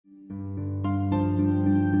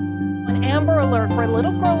Amber Alert for a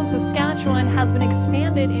little girl in Saskatchewan has been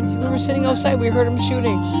expanded into... We were sitting outside, we heard him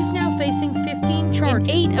shooting. He's now facing 15 charges.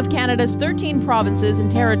 In 8 of Canada's 13 provinces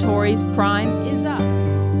and territories, crime is up.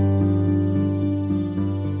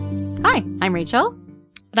 Hi, I'm Rachel.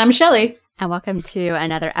 And I'm Shelley. And welcome to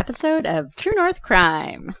another episode of True North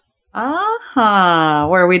Crime.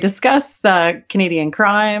 Where we discuss Canadian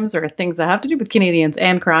crimes or things that have to do with Canadians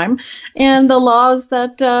and crime and the laws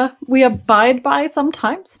that we abide by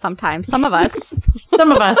sometimes. Sometimes. Some of us.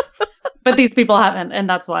 Some of us. But these people haven't, and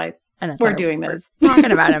that's why we're doing this. We're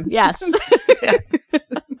talking about them, yes. Yeah.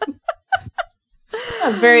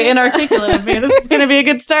 That's very inarticulate of me. This is going to be a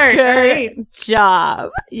good start. Good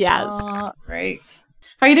job. Yes. Great.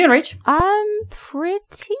 How are you doing, Rach?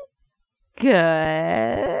 Pretty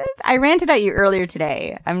good. I ranted at you earlier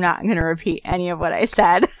today. I'm not going to repeat any of what I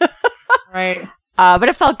said. Right. But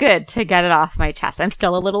it felt good to get it off my chest. I'm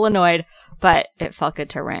still a little annoyed, but it felt good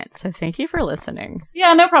to rant. So thank you for listening.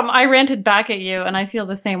 Yeah, no problem. I ranted back at you, and I feel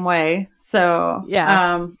the same way. So,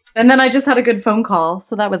 yeah. And then I just had a good phone call,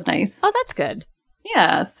 so that was nice. Oh, that's good.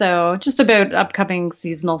 Yeah, so just about upcoming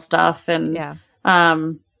seasonal stuff, and yeah. I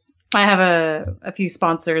have a few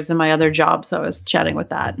sponsors in my other job, so I was chatting with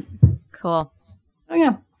that. Cool. So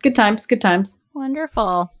yeah, good times, good times.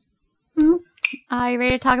 Wonderful. Mm-hmm. You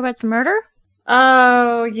ready to talk about some murder?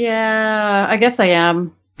 Oh, yeah, I guess I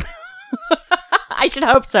am. I should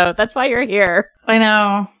hope so. That's why you're here. I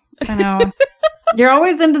know. You're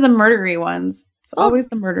always into the murdery ones. It's always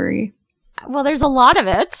the murdery. Well, there's a lot of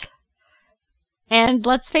it. And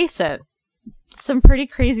let's face it, some pretty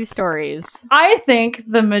crazy stories. I think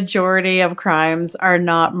the majority of crimes are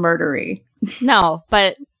not murdery. No,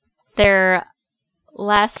 but they're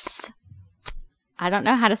less... I don't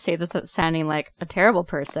know how to say this without sounding like a terrible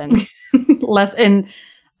person. Less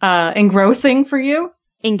engrossing for you?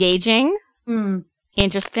 Engaging. Mm.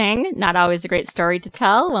 Interesting. Not always a great story to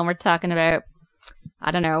tell when we're talking about,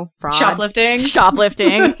 I don't know, fraud.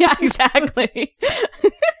 Shoplifting. Yeah, exactly.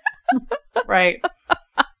 Right.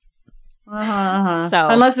 Uh-huh. So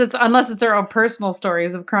unless it's our own personal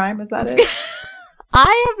stories of crime, is that it?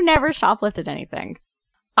 I have never shoplifted anything.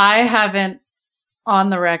 I haven't, on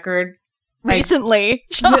the record, recently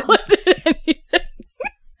shoplifted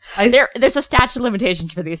anything. There's a statute of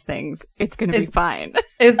limitations for these things. It's going to be fine.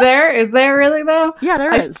 Is there? Is there really though? Yeah,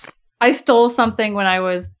 there is. I stole something when I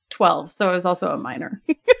was 12, so I was also a minor.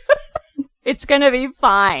 It's going to be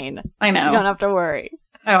fine. I know. You don't have to worry.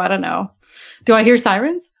 Oh, I don't know. Do I hear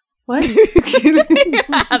sirens? What? Yeah,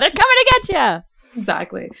 they're coming to get you.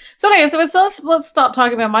 Exactly. So anyway, let's stop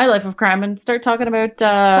talking about my life of crime and start talking about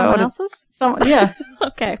someone else's. Yeah.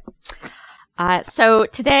 Okay. So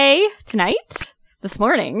tonight, this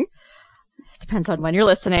morning, depends on when you're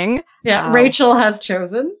listening. Yeah, Rachel has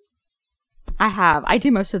chosen. I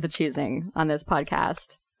do most of the choosing on this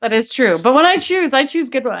podcast. That is true. But when I choose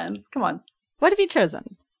good ones. Come on. What have you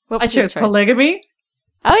chosen? I chose polygamy.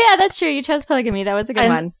 Oh yeah, that's true. You chose polygamy. That was a good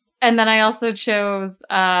one. And then I also chose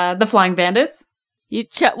the Flying Bandits. You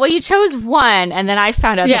chose one, and then I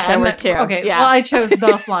found out that there were two. Okay, yeah. Well, I chose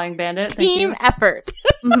the Flying Bandit. Team effort.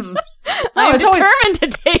 Mm-hmm. I'm determined to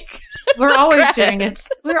take. We're always doing it.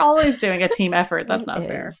 We're always doing a team effort. That's not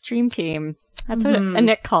fair. Dream team. That's what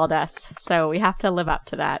Nick called us, so we have to live up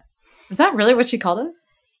to that. Is that really what she called us?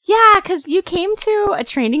 Yeah, because you came to a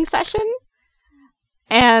training session,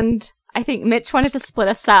 and I think Mitch wanted to split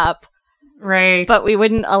us up. Right. But we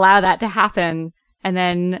wouldn't allow that to happen. And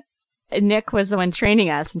then Nick was the one training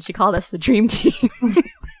us, and she called us the dream team.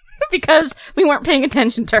 Because we weren't paying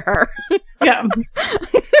attention to her. Yeah.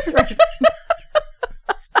 Right.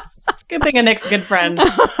 It's a good thing a Nick's a good friend.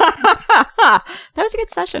 That was a good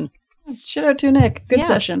session. Shout out to Nick. Good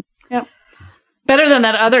session. Yep. Better than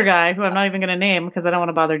that other guy who I'm not even going to name because I don't want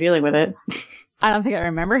to bother dealing with it. I don't think I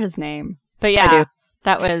remember his name. But yeah, I do.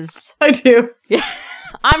 That was... I do. Yeah.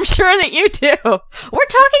 I'm sure that you do. We're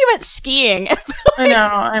talking about skiing. I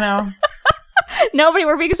know. Nobody,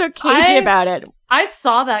 we're being so cagey about it. I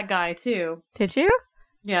saw that guy too. Did you?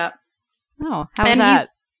 Yeah. Oh, how was that?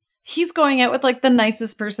 He's going out with like the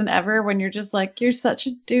nicest person ever when you're just like, you're such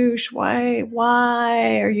a douche. Why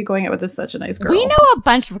are you going out with such a nice girl? We know a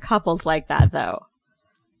bunch of couples like that though.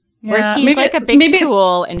 Yeah, where he's like a big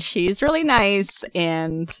tool and she's really nice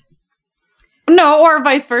and... No, or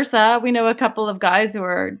vice versa. We know a couple of guys who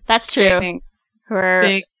are... That's true. Who are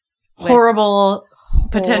big, horrible,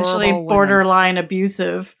 potentially borderline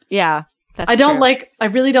abusive. Yeah. I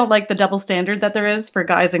really don't like the double standard that there is for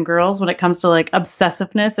guys and girls when it comes to like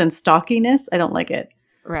obsessiveness and stalkiness. I don't like it.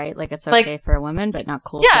 Right. Like it's okay for a woman, but not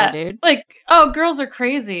cool for a dude. Like, oh, girls are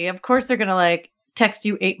crazy. Of course they're going to like text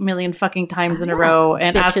you 8 million fucking times in a Yeah. row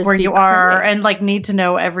and ask Bitches where be you are crazy. and like need to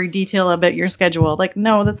know every detail about your schedule. Like,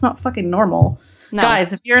 no, that's not fucking normal. No.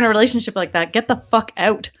 Guys, if you're in a relationship like that, get the fuck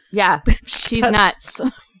out. Yeah, she's nuts.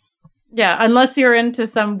 Yeah, unless you're into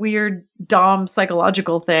some weird dom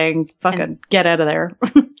psychological thing, fucking get out of there.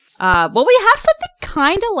 Well, we have something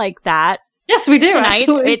kind of like that Yes, we do, tonight.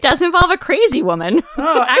 actually. It does involve a crazy woman.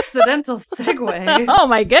 Oh, accidental segue. Oh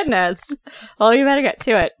my goodness. Well, you better get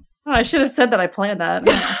to it. Oh, I should have said that I planned that.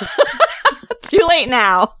 Too late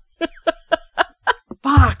now.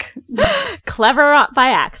 Fuck. Clever by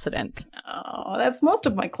accident. Oh, that's most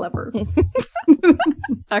of my clever.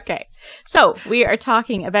 Okay, so we are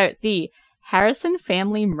talking about the Harrison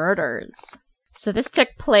family murders. So this took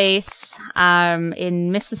place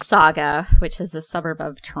in Mississauga, which is a suburb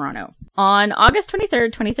of Toronto. On August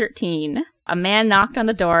 23rd, 2013, a man knocked on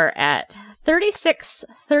the door at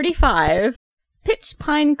 3635 Pitch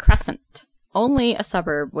Pine Crescent. Only a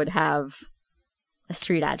suburb would have a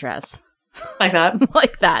street address Like that.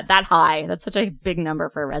 like that high. That's such a big number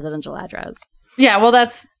for a residential address. Yeah, well,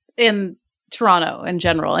 that's in Toronto in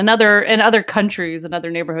general. In other countries and other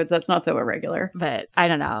neighborhoods, that's not so irregular. But I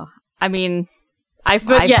don't know. I mean,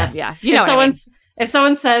 But yes, yeah, you know if what I mean. if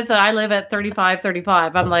someone says that I live at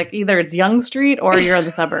 3535, I'm like, either it's Yonge Street or you're in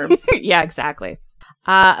the suburbs. Yeah, exactly.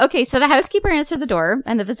 Okay, so the housekeeper answered the door,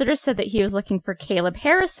 and the visitor said that he was looking for Caleb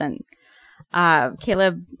Harrison.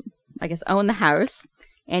 Caleb, I guess, owned the house,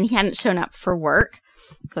 and he hadn't shown up for work.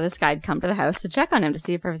 So this guy had come to the house to check on him to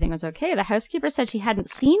see if everything was okay. The housekeeper said she hadn't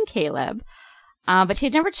seen Caleb, but she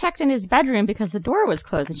had never checked in his bedroom because the door was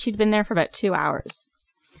closed, and she'd been there for about 2 hours.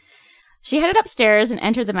 She headed upstairs and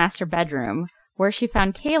entered the master bedroom, where she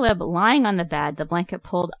found Caleb lying on the bed, the blanket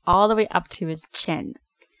pulled all the way up to his chin.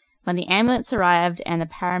 When the ambulance arrived and the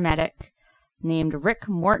paramedic named Rick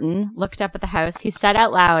Morton looked up at the house, he said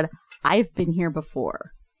out loud, "I've been here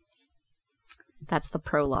before." That's the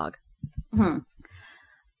prologue.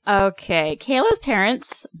 Okay, Caleb's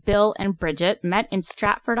parents, Bill and Bridget, met in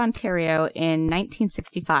Stratford, Ontario in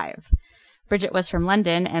 1965. Bridget was from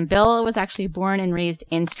London, and Bill was actually born and raised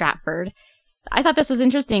in Stratford. I thought this was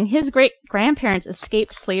interesting. His great-grandparents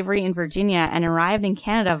escaped slavery in Virginia and arrived in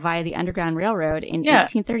Canada via the Underground Railroad in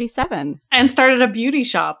 1837. And started a beauty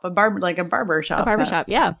shop, a barber shop. A barbershop,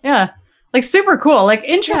 yeah. Yeah. Like super cool. Like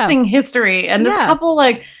interesting history. And this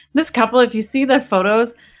couple, if you see the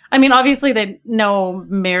photos, I mean, obviously they know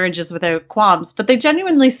marriages without qualms, but they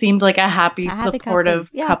genuinely seemed like a happy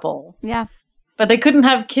supportive couple. Yeah. But they couldn't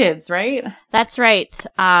have kids, right? That's right.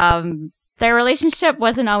 Their relationship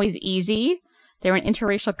wasn't always easy. They were an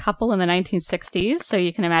interracial couple in the 1960s, so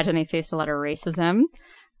you can imagine they faced a lot of racism.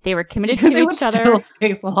 They were committed to They would each other. still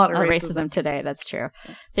face a lot of racism today, that's true.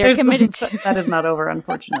 They were committed to that is not over,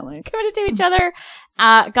 unfortunately. committed to each other.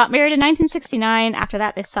 Got married in 1969. After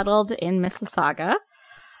that, they settled in Mississauga.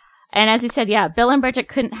 And as you said, yeah, Bill and Bridget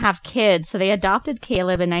couldn't have kids, so they adopted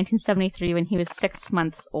Caleb in 1973 when he was 6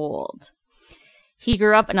 months old. He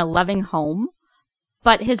grew up in a loving home,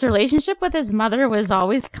 but his relationship with his mother was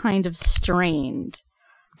always kind of strained.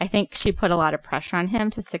 I think she put a lot of pressure on him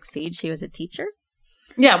to succeed. She was a teacher.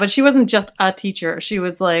 Yeah, but she wasn't just a teacher. She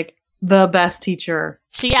was like the best teacher.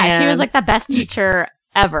 She was like the best teacher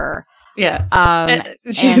ever. Yeah.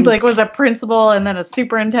 She and- like was a principal and then a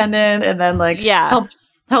superintendent and then like Yeah.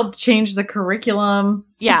 helped change the curriculum.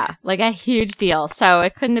 Yeah, like a huge deal. So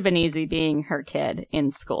it couldn't have been easy being her kid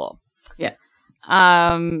in school. Yeah.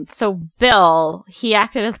 So Bill, he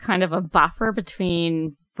acted as kind of a buffer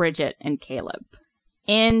between Bridget and Caleb.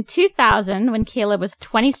 In 2000, when Caleb was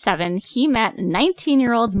 27, he met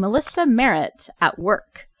 19-year-old Melissa Merritt at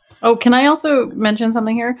work. Oh, can I also mention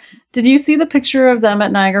something here? Did you see the picture of them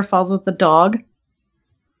at Niagara Falls with the dog?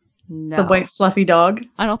 No. The white fluffy dog?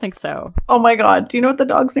 I don't think so. Oh my god, do you know what the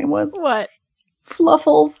dog's name was? What?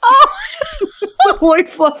 Fluffles. Oh! It's a white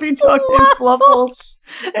fluffy dog named Fluffles.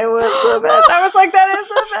 It was the best. I was like, that is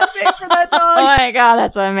the best name for that Oh dog. my god,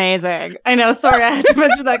 that's amazing. I know, sorry, I had to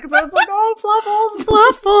mention that because I was like, oh, Fluffles.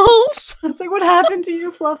 Fluffles. I was like, what happened to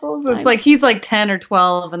you, Fluffles? It's I- like, he's like 10 or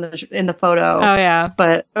 12 in the photo. Oh yeah.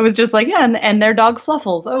 But it was just like, yeah, and their dog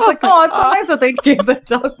Fluffles. I was like, oh, it's so nice that they gave the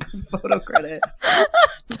dog photo credit.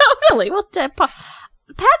 Totally. Well,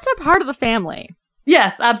 pets are part of the family.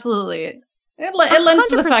 Yes, absolutely. It lends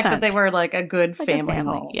to the fact 100%. that they were like a good Like a family.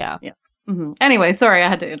 family, home. yeah. Mm-hmm. Anyway, sorry, I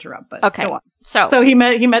had to interrupt, but Okay. go on. So he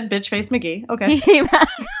met Bitch Face McGee. Okay.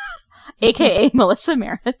 AKA Melissa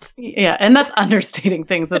Merritt. Yeah, and that's understating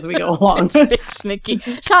things as we go along. Bitch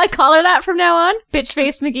McGee. Shall I call her that from now on? Bitch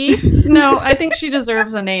Face McGee? No, I think she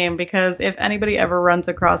deserves a name because if anybody ever runs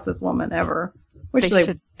across this woman ever, Which they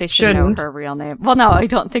should know shouldn't. her real name. Well, no, I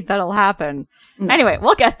don't think that'll happen. No. Anyway,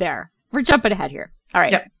 we'll get there. We're jumping ahead here. All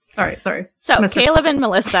right. Yep. All right, sorry. So Mr. Caleb and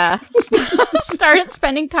Melissa started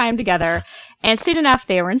spending time together, and soon enough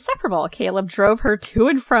they were inseparable. Caleb drove her to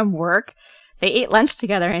and from work. They ate lunch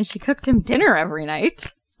together, and she cooked him dinner every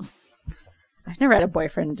night. I've never had a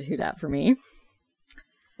boyfriend do that for me.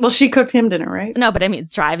 Well, she cooked him dinner, right? No, but I mean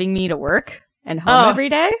driving me to work and home every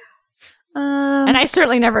day. And I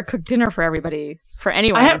certainly never cooked dinner for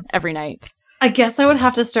anyone every night. I guess I would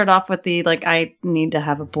have to start off with I need to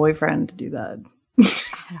have a boyfriend to do that.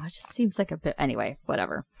 I don't know, it just seems like a bit... Anyway,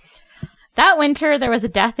 whatever. That winter, there was a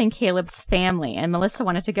death in Caleb's family, and Melissa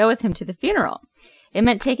wanted to go with him to the funeral. It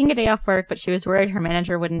meant taking a day off work, but she was worried her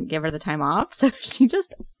manager wouldn't give her the time off, so she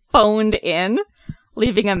just phoned in,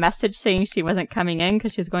 leaving a message saying she wasn't coming in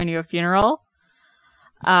because she was going to a funeral.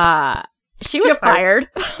 She was fired.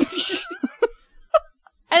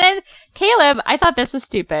 And then Caleb, I thought this was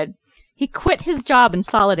stupid. He quit his job in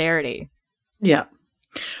solidarity. Yeah.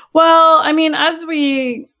 Well, I mean,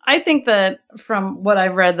 I think that from what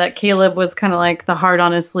I've read, that Caleb was kind of like the heart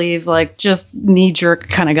on his sleeve, like just knee-jerk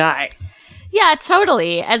kind of guy. Yeah,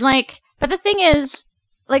 totally. And but the thing is,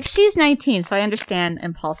 she's 19, so I understand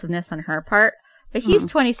impulsiveness on her part. But he's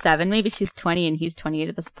 27. Maybe she's 20 and he's 28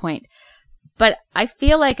 at this point. But I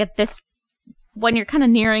feel like when you're kind of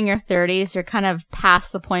nearing your 30s, you're kind of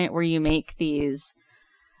past the point where you make these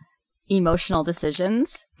emotional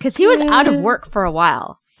decisions. Because he was out of work for a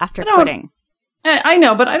while after quitting. I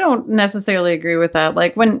know, but I don't necessarily agree with that.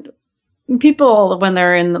 Like when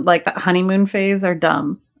they're in that honeymoon phase, are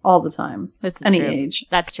dumb all the time. This is any true. age.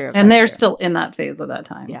 That's true. And they're still in that phase at that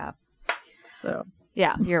time. Yeah. So.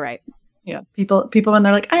 Yeah, you're right. Yeah. People when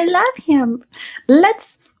they're like, I love him.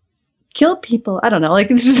 Let's kill people. I don't know.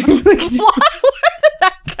 It's just Where did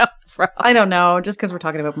that come from? I don't know. Just because we're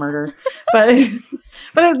talking about murder, but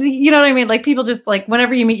you know what I mean. People just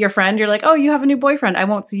whenever you meet your friend, you're like, oh, you have a new boyfriend. I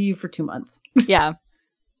won't see you for 2 months. Yeah.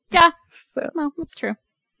 Yeah. So no, that's true.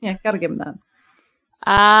 Yeah, gotta give him that.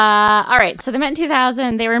 All right. So they met in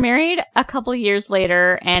 2000. They were married a couple years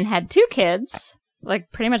later and had 2 kids,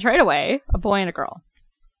 pretty much right away, a boy and a girl.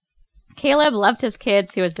 Caleb loved his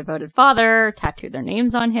kids. He was a devoted father, tattooed their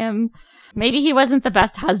names on him. Maybe he wasn't the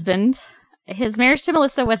best husband. His marriage to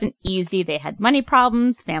Melissa wasn't easy. They had money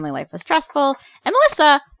problems. Family life was stressful. And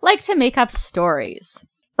Melissa liked to make up stories.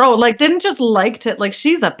 Oh, didn't just to,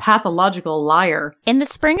 she's a pathological liar. In the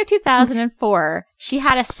spring of 2004, she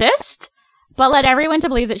had a cyst, but led everyone to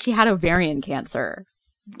believe that she had ovarian cancer.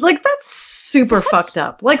 That's super fucked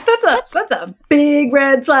up. That's a big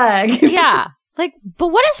red flag. Yeah. But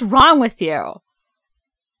what is wrong with you?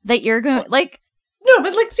 That you're going No,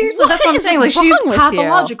 but seriously, that's what I'm saying. She's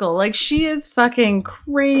pathological. She is fucking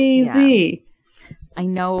crazy. Yeah. I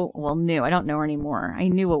know. Well, I don't know her anymore. I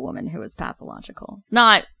knew a woman who was pathological.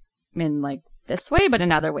 Not in this way, but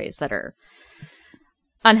in other ways that are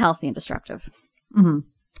unhealthy and destructive. Mm-hmm.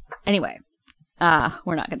 Anyway,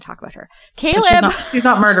 we're not going to talk about her. Caleb. She's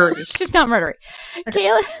not murdery. She's not murdery. Okay.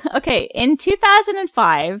 Caleb. Okay. In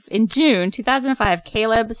June 2005,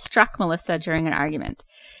 Caleb struck Melissa during an argument.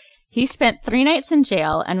 He spent 3 nights in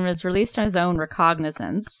jail and was released on his own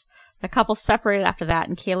recognizance. The couple separated after that,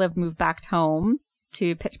 and Caleb moved back home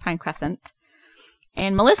to Pitch Pine Crescent.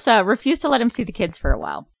 And Melissa refused to let him see the kids for a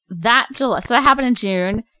while. So that happened in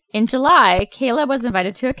June. In July, Caleb was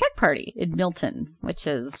invited to a keg party in Milton, which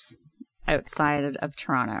is outside of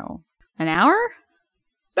Toronto. An hour?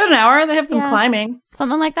 About an hour. They have some climbing.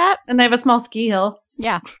 Something like that. And they have a small ski hill.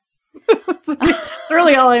 Yeah. It's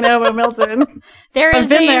really all I know about Milton. I've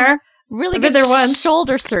been there. Really good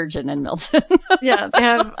shoulder surgeon in Milton. Yeah, they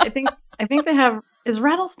have. I think they have. Is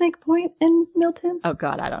Rattlesnake Point in Milton? Oh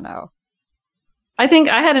God, I don't know. I think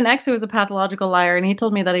I had an ex who was a pathological liar, and he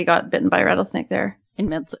told me that he got bitten by a rattlesnake there in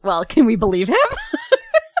Milton. Well, can we believe him?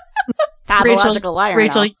 Pathological liar.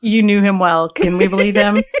 Rachel, you knew him well. Can we believe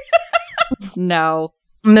him? No.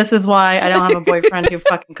 And this is why I don't have a boyfriend who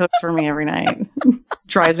fucking cooks for me every night.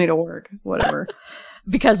 Drives me to work. Whatever.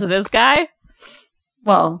 Because of this guy?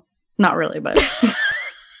 Well, not really, but...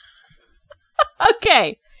 Okay.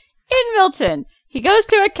 In Milton, he goes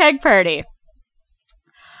to a keg party.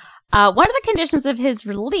 One of the conditions of his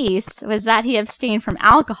release was that he abstained from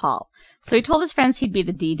alcohol. So he told his friends he'd be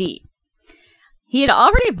the DD. He had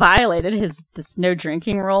already violated this no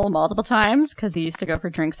drinking rule multiple times because he used to go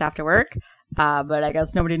for drinks after work. But I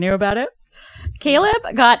guess nobody knew about it. Caleb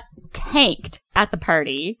got tanked at the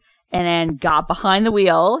party and then got behind the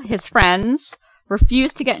wheel. His friends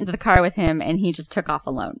refused to get into the car with him, and he just took off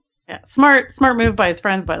alone. Yeah, smart move by his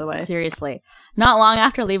friends, by the way. Seriously. Not long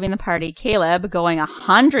after leaving the party, Caleb, going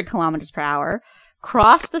 100 kilometers per hour,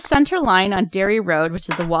 crossed the center line on Derry Road, which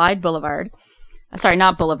is a wide boulevard. Sorry,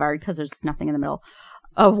 not boulevard, because there's nothing in the middle.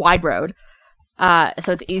 A wide road.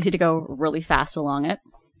 So it's easy to go really fast along it.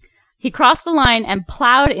 He crossed the line and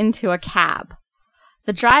plowed into a cab.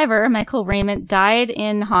 The driver, Michael Raymond, died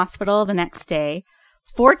in hospital the next day.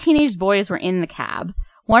 4 teenage boys were in the cab.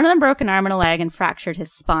 One of them broke an arm and a leg and fractured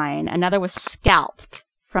his spine. Another was scalped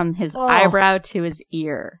from his eyebrow to his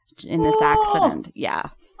ear in this accident. Yeah.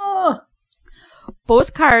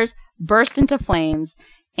 Both cars burst into flames,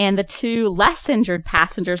 and the 2 less injured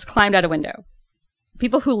passengers climbed out a window.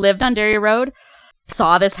 People who lived on Derry Road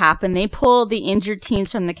saw this happen. They pulled the injured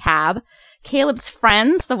teens from the cab. Caleb's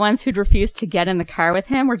friends, the ones who'd refused to get in the car with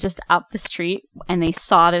him, were just up the street, and they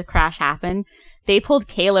saw the crash happen. They pulled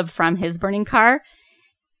Caleb from his burning car.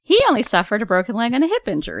 He only suffered a broken leg and a hip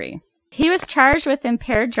injury. He was charged with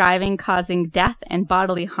impaired driving causing death and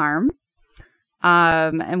bodily harm,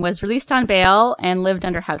 and was released on bail and lived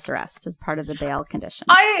under house arrest as part of the bail condition.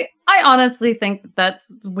 I honestly think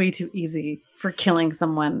that's way too easy for killing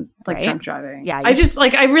someone, like, right? Drunk driving. Yeah. I just,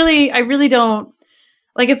 like, I really don't,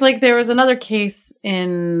 like, it's like there was another case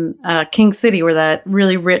in King City where that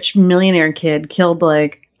really rich millionaire kid killed,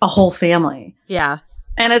 like, a whole family. Yeah.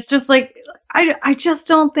 And it's just like, I just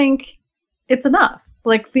don't think it's enough.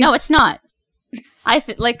 Like, no, it's not.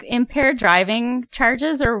 Like, impaired driving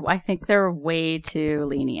charges I think they're way too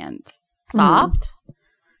lenient. Soft.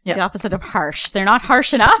 Yeah. The opposite of harsh. They're not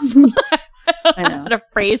harsh enough. I know how to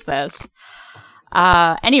phrase this.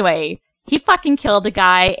 Anyway, he fucking killed a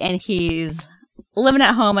guy and he's living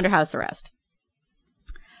at home under house arrest.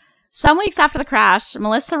 Some weeks after the crash,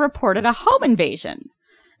 Melissa reported a home invasion,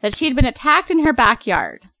 that she'd been attacked in her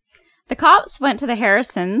backyard. The cops went to the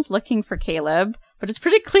Harrisons looking for Caleb, but it's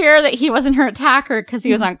pretty clear that he wasn't her attacker because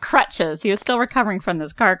he was on crutches. He was still recovering from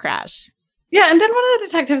this car crash. Yeah, and didn't one of the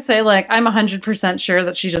detectives say, like, I'm 100% sure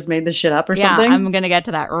that she just made this shit up or something? Yeah, I'm going to get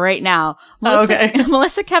to that right now.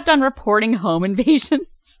 Melissa kept on reporting home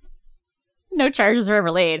invasions. No charges were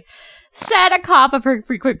ever laid. Said a cop of her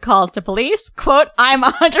frequent calls to police, quote, I'm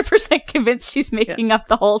 100% convinced she's making up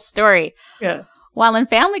the whole story. Yeah. While in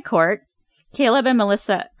family court, Caleb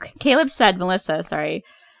said Melissa,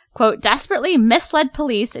 quote, desperately misled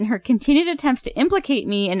police in her continued attempts to implicate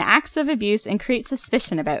me in acts of abuse and create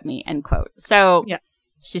suspicion about me, end quote. So yeah,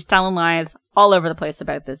 she's telling lies all over the place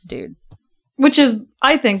about this dude. Which is,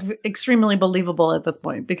 I think, extremely believable at this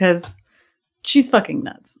point because she's fucking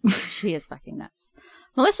nuts. She is fucking nuts.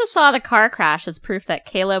 Melissa saw the car crash as proof that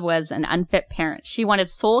Caleb was an unfit parent. She wanted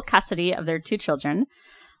sole custody of their 2 children.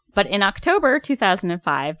 But in October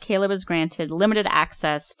 2005, Caleb was granted limited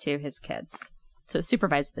access to his kids. So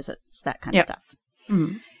supervised visits, that kind of stuff.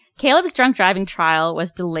 Mm-hmm. Caleb's drunk driving trial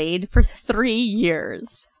was delayed for 3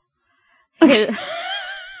 years. Yeah.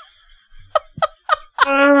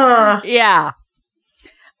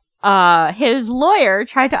 His lawyer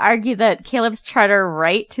tried to argue that Caleb's charter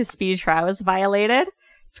right to speedy trial was violated.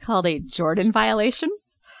 It's called a Jordan violation.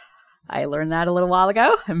 I learned that a little while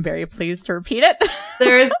ago. I'm very pleased to repeat it.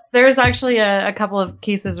 There's actually a couple of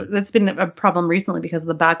cases that's been a problem recently because of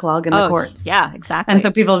the backlog in the courts. Yeah, exactly. And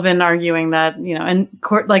so people have been arguing that, and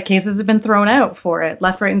court cases have been thrown out for it,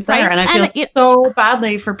 left, right, and center. Right. And I feel so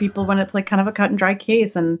badly for people when it's kind of a cut and dry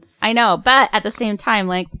case. And I know, but at the same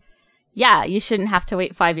time, you shouldn't have to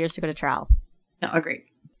wait 5 years to go to trial. No, agreed.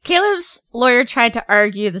 Caleb's lawyer tried to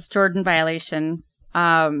argue this Jordan violation,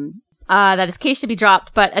 that his case should be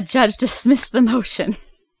dropped, but a judge dismissed the motion.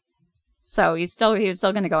 So he was still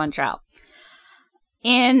going to go on trial.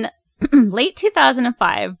 In late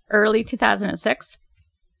 2005, early 2006,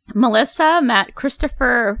 Melissa met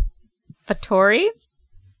Christopher Fattori.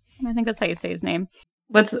 I think that's how you say his name.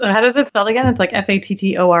 How does it spell again? It's like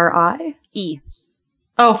Fattori? E.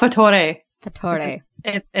 Oh, Fattori. Fattori.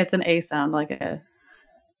 It's an A sound,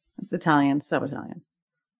 it's Italian, so Italian.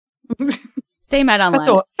 They met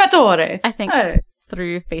online. Fattori. I think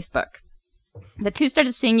through Facebook. The 2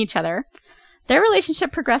 started seeing each other. Their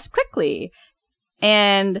relationship progressed quickly.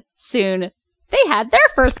 And soon they had their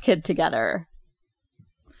first kid together.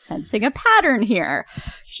 Sensing a pattern here.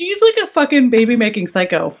 She's like a fucking baby-making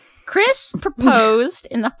psycho. Chris proposed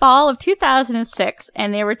in the fall of 2006,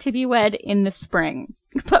 and they were to be wed in the spring.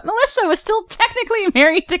 But Melissa was still technically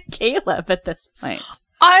married to Caleb at this point.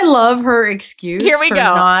 I love her excuse Here we for go.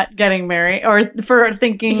 not getting married or for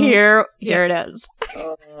thinking. Here it is.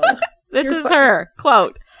 This is her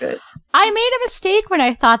quote. Good. I made a mistake when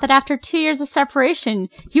I thought that after 2 years of separation,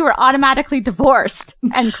 you were automatically divorced.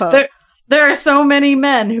 End quote. There are so many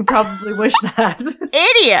men who probably wish that.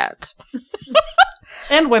 Idiot.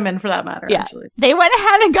 And women, for that matter. Yeah. Actually. They went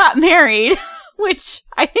ahead and got married which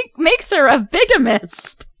I think makes her a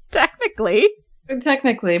bigamist, technically.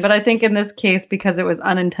 Technically, but I think in this case, because it was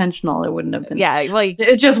unintentional, it wouldn't have been. Yeah, well,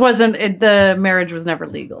 it just wasn't. The marriage was never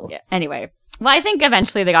legal. Yeah. Anyway, well, I think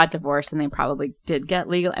eventually they got divorced, and they probably did get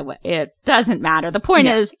legal. It doesn't matter. The point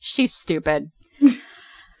is, she's stupid,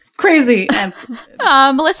 crazy, and stupid.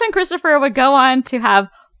 Melissa and Christopher would go on to have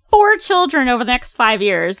 4 children over the next 5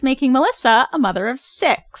 years, making Melissa a mother of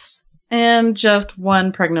 6, and just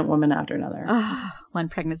one pregnant woman after another. One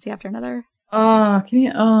pregnancy after another. Oh, can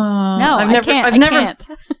you? Oh, no, I can't.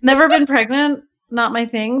 Never been pregnant. Not my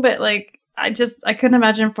thing. But like, I couldn't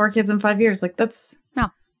imagine 4 kids in 5 years. Like that's no.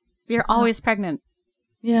 You're always pregnant.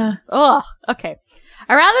 Yeah. Oh, okay.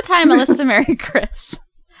 Around the time Melissa married Chris,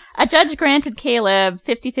 a judge granted Caleb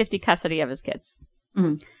 50-50 custody of his kids.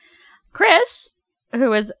 Mm. Chris, who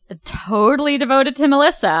was totally devoted to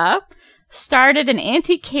Melissa, started an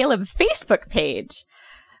anti-Caleb Facebook page,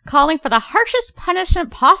 calling for the harshest punishment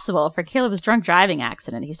possible for Caleb's drunk driving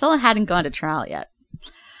accident. He still hadn't gone to trial yet.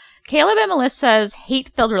 Caleb and Melissa's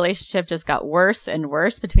hate-filled relationship just got worse and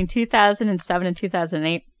worse. Between 2007 and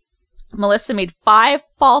 2008, Melissa made 5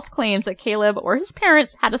 false claims that Caleb or his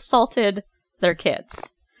parents had assaulted their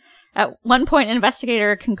kids. At one point, an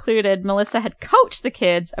investigator concluded Melissa had coached the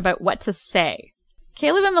kids about what to say.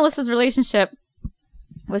 Caleb and Melissa's relationship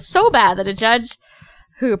was so bad that a judge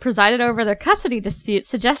who presided over their custody dispute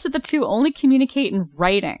suggested the two only communicate in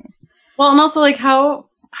writing. Well, and also, like, how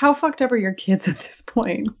fucked up are your kids at this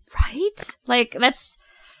point? Right? Like, that's...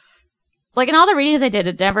 Like, in all the readings I did,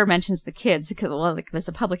 it never mentions the kids, because, well, like, there's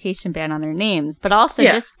a publication ban on their names, but also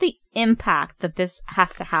just the impact that this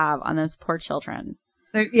has to have on those poor children.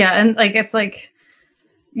 Yeah, and, like, it's like...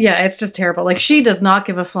 Yeah, it's just terrible. Like, she does not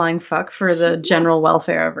give a flying fuck for the general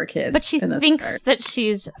welfare of her kids. But she thinks that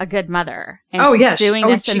she's a good mother. And she's doing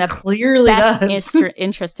this in the clearly best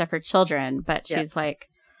interest of her children. But she's like...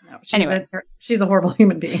 No, she's a horrible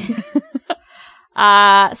human being.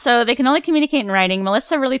 So they can only communicate in writing.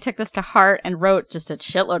 Melissa really took this to heart and wrote just a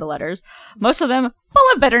shitload of letters. Most of them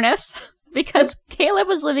full of bitterness. Because Caleb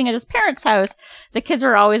was living at his parents' house, the kids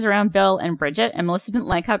were always around Bill and Bridget, and Melissa didn't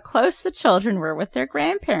like how close the children were with their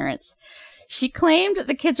grandparents. She claimed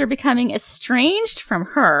the kids were becoming estranged from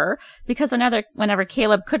her because whenever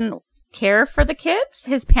Caleb couldn't care for the kids,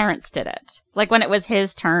 his parents did it. Like when it was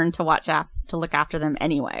his turn to look after them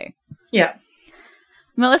anyway. Yeah.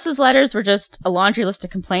 Melissa's letters were just a laundry list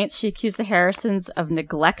of complaints. She accused the Harrisons of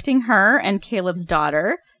neglecting her and Caleb's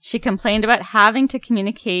daughter. She complained about having to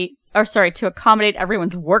to accommodate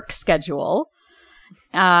everyone's work schedule.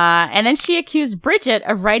 And then she accused Bridget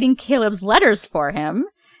of writing Caleb's letters for him,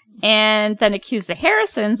 and then accused the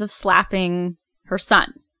Harrisons of slapping her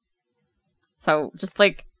son. So just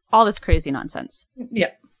like all this crazy nonsense.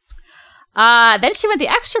 Yeah. Then she went the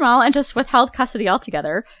extra mile and just withheld custody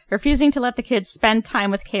altogether, refusing to let the kids spend time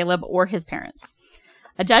with Caleb or his parents.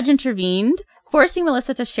 A judge intervened, forcing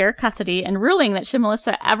Melissa to share custody and ruling that should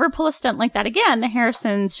Melissa ever pull a stunt like that again, the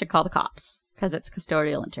Harrisons should call the cops, because it's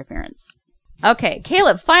custodial interference. Okay,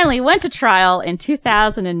 Caleb finally went to trial in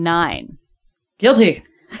 2009. Guilty.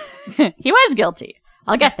 He was guilty.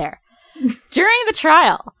 I'll get there. During the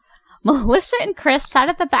trial, Melissa and Chris sat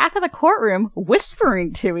at the back of the courtroom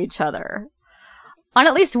whispering to each other. On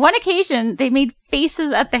at least one occasion, they made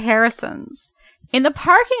faces at the Harrisons. In the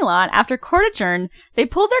parking lot, after court adjourned, they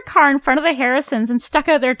pulled their car in front of the Harrisons and stuck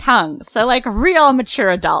out their tongues. So, like, real mature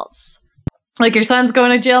adults. Like, your son's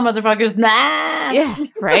going to jail, motherfuckers. Nah! Yeah,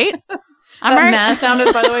 right? That nah sound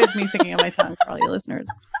is, by the way, is me sticking out my tongue for all you listeners.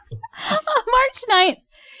 On March 9th,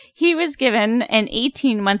 he was given an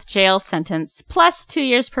 18-month jail sentence, plus 2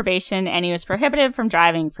 years probation, and he was prohibited from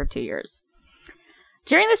driving for 2 years.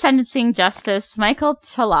 During the sentencing, Justice Michael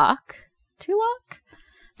Tulloch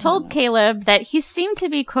told Caleb that he seemed to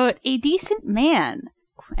be, quote, a decent man,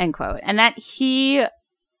 end quote, and that he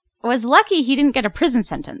was lucky he didn't get a prison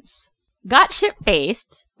sentence. Got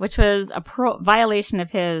shit-faced, which was a violation of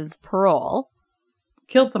his parole.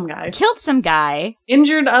 Killed some guy.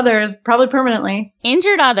 Injured others, probably permanently.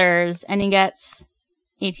 Injured others, and he gets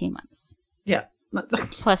 18 months. Yeah.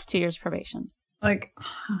 Plus 2 years probation. Like...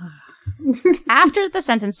 After the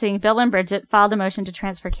sentencing, Bill and Bridget filed a motion to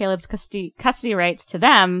transfer Caleb's custody rights to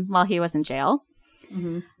them while he was in jail.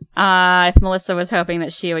 Mm-hmm. If Melissa was hoping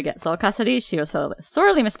that she would get sole custody, she was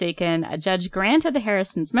sorely mistaken. A judge granted the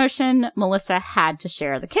Harrisons' motion. Melissa had to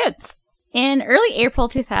share the kids. In early April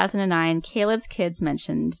 2009, Caleb's kids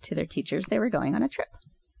mentioned to their teachers they were going on a trip.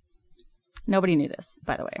 Nobody knew this,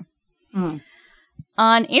 by the way. Mm.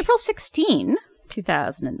 On April 16,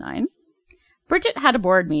 2009, Bridget had a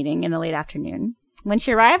board meeting in the late afternoon. When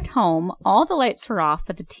she arrived home, all the lights were off,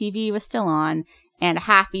 but the TV was still on, and a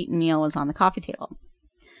half-eaten meal was on the coffee table.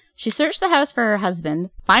 She searched the house for her husband,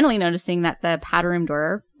 finally noticing that the powder room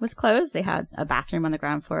door was closed. They had a bathroom on the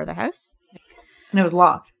ground floor of their house. And it was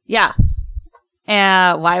locked. Yeah.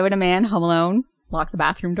 Why would a man home alone lock the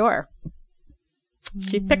bathroom door?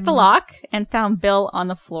 She picked the lock and found Bill on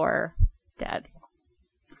the floor, dead.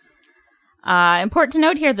 Important to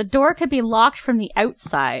note here, the door could be locked from the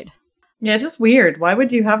outside. Yeah, just weird. Why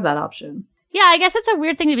would you have that option? Yeah, I guess it's a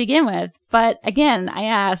weird thing to begin with. But again, I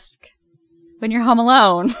ask, when you're home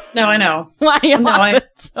alone. No, I know. Why you lock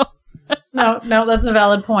the door? No, that's a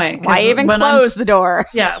valid point. Why even close the door?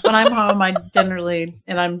 Yeah, when I'm home, I generally,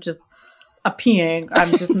 and I'm just peeing,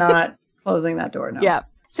 I'm just not closing that door, no. Yeah.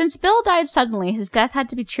 Since Bill died suddenly, his death had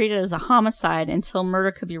to be treated as a homicide until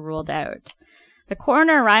murder could be ruled out. The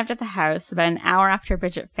coroner arrived at the house about an hour after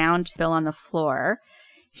Bridget found Bill on the floor.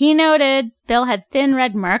 He noted Bill had thin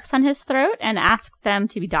red marks on his throat and asked them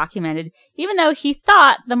to be documented, even though he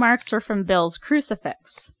thought the marks were from Bill's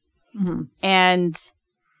crucifix. Mm-hmm. And...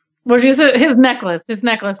 Well, you said his necklace,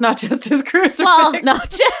 not just his crucifix. Well, no,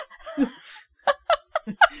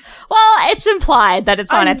 well, it's implied that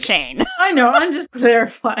it's on a chain. I know, I'm just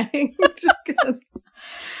clarifying. Just because.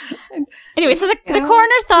 Anyway, so the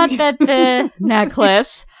coroner thought that the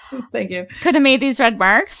necklace Thank you. could have made these red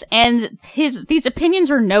marks, and these opinions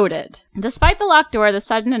were noted. Despite the locked door, the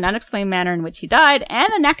sudden and unexplained manner in which he died,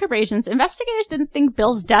 and the neck abrasions, investigators didn't think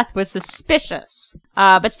Bill's death was suspicious,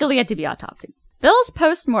 but still he had to be autopsied. Bill's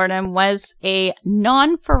post-mortem was a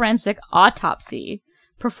non-forensic autopsy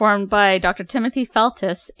performed by Dr. Timothy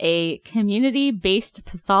Feltis, a community-based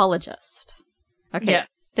pathologist. Okay,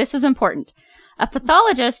 yes. This is important. A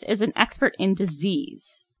pathologist is an expert in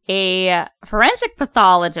disease. A forensic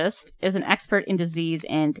pathologist is an expert in disease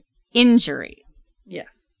and injury.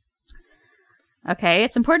 Yes. Okay,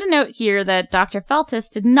 it's important to note here that Dr. Feltis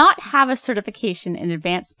did not have a certification in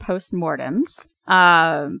advanced postmortems,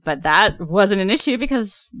 but that wasn't an issue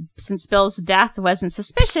because since Bill's death wasn't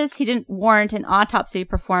suspicious, he didn't warrant an autopsy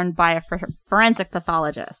performed by a forensic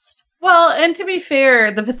pathologist. Well, and to be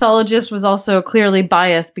fair, the pathologist was also clearly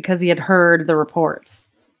biased because he had heard the reports.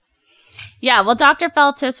 Yeah, well, Dr.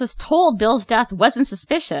 Feltis was told Bill's death wasn't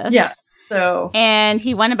suspicious. Yeah, so... And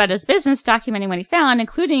he went about his business documenting what he found,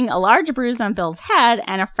 including a large bruise on Bill's head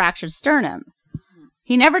and a fractured sternum.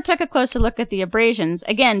 He never took a closer look at the abrasions,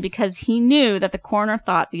 again, because he knew that the coroner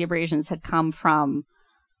thought the abrasions had come from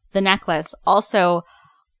the necklace. Also,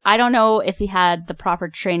 I don't know if he had the proper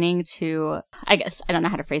training to, I guess, I don't know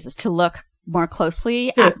how to phrase this, to look more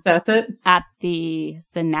closely assess it at the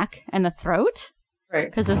neck and the throat. Right.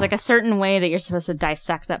 Because there's like a certain way that you're supposed to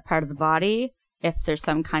dissect that part of the body if there's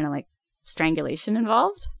some kind of like strangulation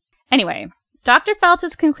involved. Anyway, Dr.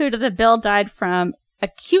 Feltis concluded that Bill died from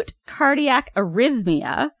acute cardiac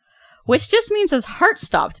arrhythmia, which just means his heart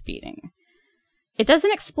stopped beating. It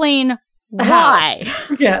doesn't explain why.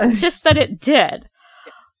 Yeah. It's just that it did.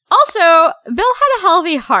 Also, Bill had a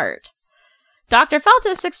healthy heart. Dr.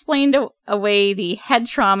 Feltis explained away the head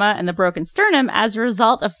trauma and the broken sternum as a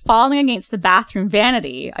result of falling against the bathroom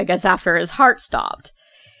vanity, I guess after his heart stopped.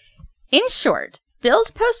 In short,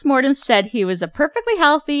 Bill's postmortem said he was a perfectly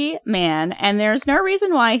healthy man and there's no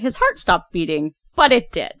reason why his heart stopped beating, but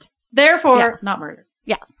it did. Therefore, not murder.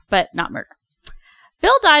 Yeah, but not murder.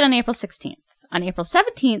 Bill died on April 16th. On April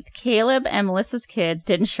 17th, Caleb and Melissa's kids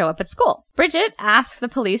didn't show up at school. Bridget asked the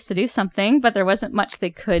police to do something, but there wasn't much they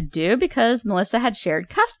could do because Melissa had shared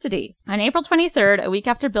custody. On April 23rd, a week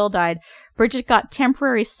after Bill died, Bridget got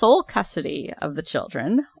temporary sole custody of the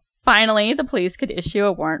children. Finally, the police could issue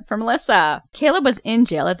a warrant for Melissa. Caleb was in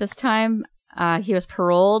jail at this time. He was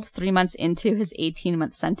paroled 3 months into his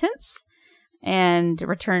 18-month sentence and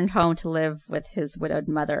returned home to live with his widowed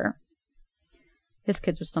mother. His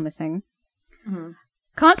kids were still missing. Mm-hmm.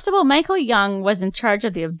 Constable Michael Young was in charge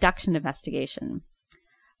of the abduction investigation.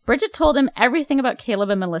 Bridget told him everything about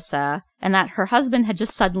Caleb and Melissa and that her husband had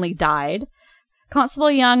just suddenly died.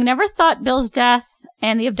 Constable Young never thought Bill's death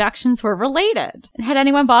and the abductions were related. And had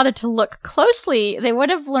anyone bothered to look closely, they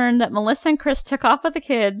would have learned that Melissa and Chris took off with the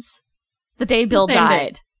kids the day Bill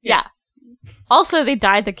died. Yeah. Also, they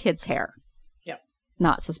dyed the kids' hair.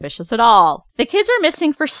 Not suspicious at all. The kids were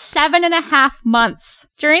missing for 7.5 months.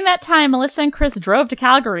 During that time, Melissa and Chris drove to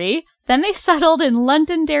Calgary. Then they settled in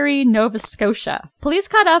Londonderry, Nova Scotia. Police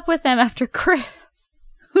caught up with them after Chris,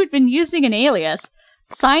 who'd been using an alias,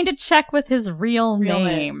 signed a check with his real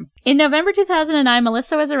name. In November 2009,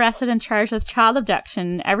 Melissa was arrested and charged with child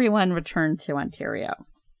abduction. Everyone returned to Ontario.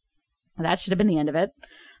 That should have been the end of it.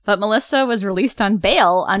 But Melissa was released on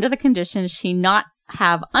bail under the condition she not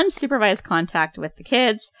have unsupervised contact with the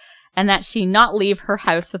kids and that she not leave her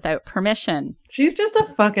house without permission. She's just a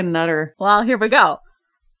fucking nutter. Well, here we go.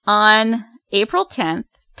 On April 10th,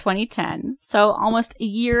 2010, so almost a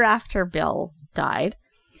year after Bill died,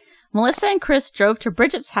 Melissa and Chris drove to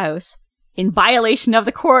Bridget's house in violation of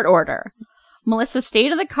the court order. Melissa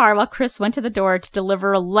stayed in the car while Chris went to the door to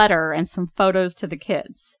deliver a letter and some photos to the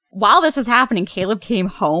kids. While this was happening, Caleb came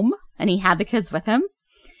home and he had the kids with him.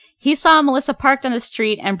 He saw Melissa parked on the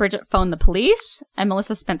street and Bridget phoned the police, and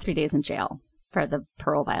Melissa spent 3 days in jail for the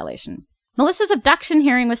parole violation. Melissa's abduction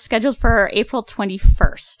hearing was scheduled for April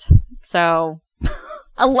 21st, so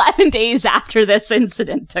 11 days after this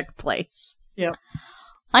incident took place. Yep.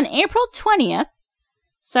 On April 20th,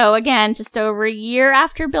 so again, just over a year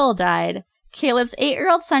after Bill died, Caleb's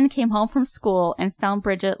 8-year-old son came home from school and found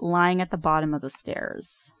Bridget lying at the bottom of the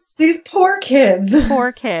stairs. These poor kids.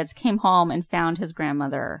 Poor kids came home and found his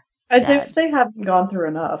grandmother As dead. if they haven't gone through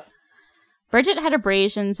enough. Bridget had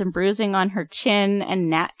abrasions and bruising on her chin and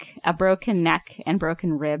neck, a broken neck and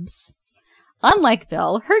broken ribs. Unlike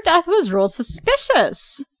Bill, her death was ruled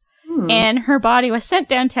suspicious, and her body was sent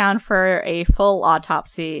downtown for a full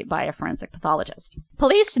autopsy by a forensic pathologist.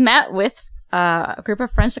 Police met with a group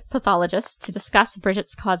of forensic pathologists to discuss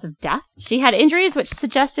Bridget's cause of death. She had injuries which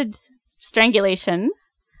suggested strangulation,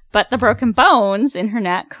 but the broken bones in her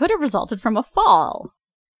neck could have resulted from a fall.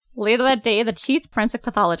 Later that day, the chief forensic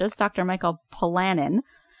pathologist, Dr. Michael Polanin,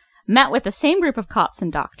 met with the same group of cops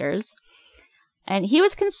and doctors, and he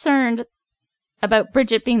was concerned about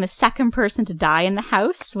Bridget being the second person to die in the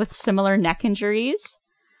house with similar neck injuries,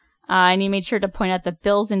 and he made sure to point out that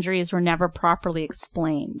Bill's injuries were never properly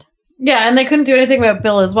explained. Yeah, and they couldn't do anything about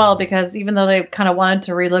Bill as well, because even though they kind of wanted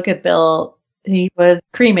to relook at Bill, he was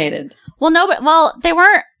cremated. Well, they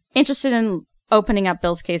weren't interested in opening up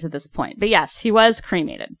Bill's case at this point, but yes, he was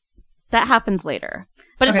cremated. That happens later.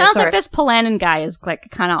 But it sounds like this Polanin guy is like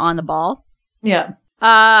kind of on the ball. Yeah.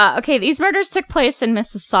 Okay, these murders took place in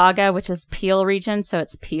Mississauga, which is Peel region, so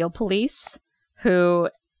it's Peel police who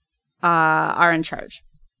are in charge.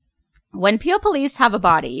 When Peel police have a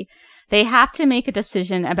body, they have to make a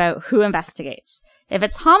decision about who investigates. If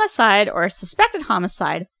it's homicide or suspected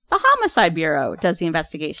homicide, the Homicide Bureau does the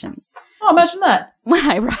investigation. Oh, imagine that.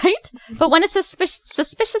 Right? But when it's a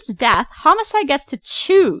suspicious death, homicide gets to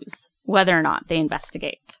choose whether or not they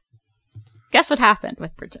investigate. Guess what happened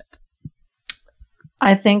with Bridget?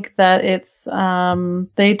 I think that it's,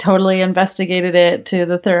 they totally investigated it to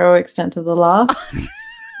the thorough extent of the law.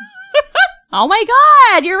 Oh my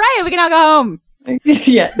God, you're right. We can all go home.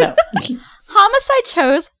 Yeah, no. Homicide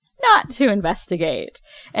chose not to investigate,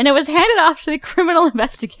 and it was handed off to the Criminal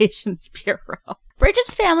Investigations Bureau.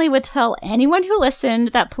 Bridget's family would tell anyone who listened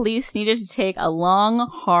that police needed to take a long,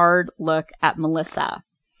 hard look at Melissa.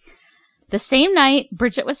 The same night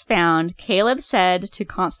Bridget was found, Caleb said to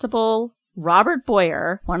Constable Robert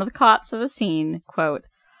Boyer, one of the cops of the scene, quote,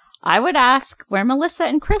 "I would ask where Melissa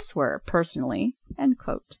and Chris were, personally," end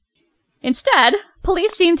quote. Instead,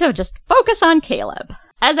 police seemed to just focus on Caleb.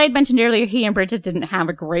 As I'd mentioned earlier, he and Bridget didn't have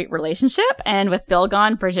a great relationship, and with Bill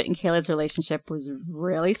gone, Bridget and Caleb's relationship was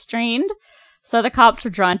really strained. So the cops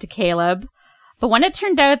were drawn to Caleb. But when it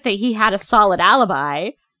turned out that he had a solid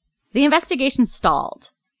alibi, the investigation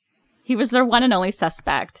stalled. He was their one and only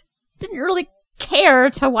suspect. Didn't really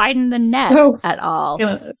care to widen the net at all.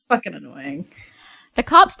 Fucking annoying. The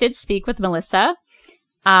cops did speak with Melissa,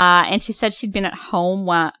 and she said she'd been at home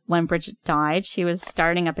when Bridget died. She was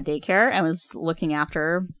starting up a daycare and was looking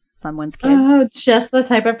after someone's kid. Oh, just the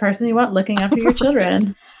type of person you want looking after your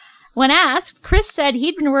children. When asked, Chris said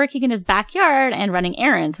he'd been working in his backyard and running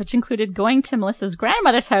errands, which included going to Melissa's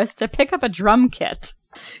grandmother's house to pick up a drum kit.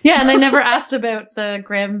 Yeah, and they never asked about the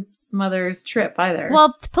grandmother's trip either.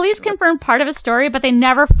 Well, police confirmed part of his story, but they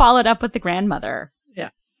never followed up with the grandmother.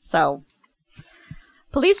 Yeah. So,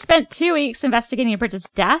 police spent 2 weeks investigating Bridget's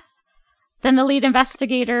death. Then the lead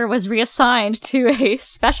investigator was reassigned to a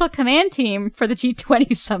special command team for the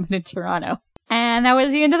G20 summit in Toronto. And that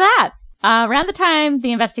was the end of that. Around the time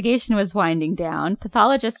the investigation was winding down,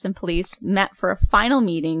 pathologists and police met for a final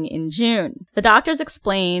meeting in June. The doctors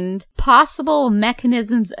explained possible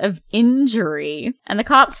mechanisms of injury, and the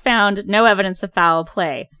cops found no evidence of foul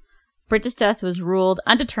play. Bridget's death was ruled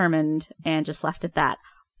undetermined and just left at that.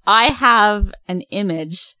 I have an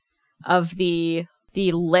image of the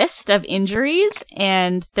list of injuries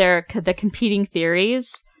and the competing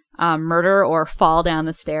theories, murder or fall down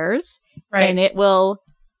the stairs, right. And it will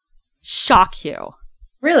shock you.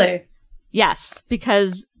 Really? Yes,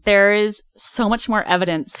 because there is so much more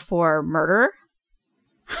evidence for murder,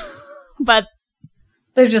 but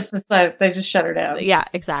They just shut her down. Yeah,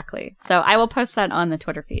 exactly. So I will post that on the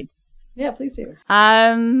Twitter feed. Yeah, please do.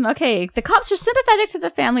 Okay. The cops were sympathetic to the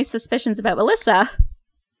family's suspicions about Melissa.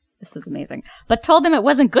 This is amazing. But told them it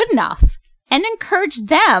wasn't good enough and encouraged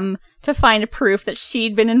them to find proof that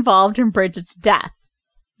she'd been involved in Bridget's death.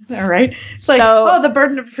 All right. It's like, the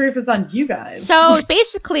burden of proof is on you guys. So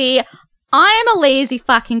basically, I'm a lazy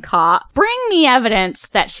fucking cop. Bring me evidence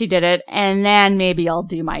that she did it, and then maybe I'll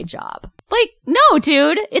do my job. Like, no,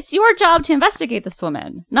 dude. It's your job to investigate this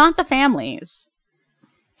woman, not the family's.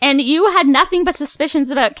 And you had nothing but suspicions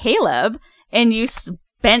about Caleb, and you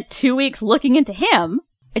spent 2 weeks looking into him.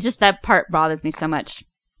 It's just that part bothers me so much.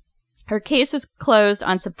 Her case was closed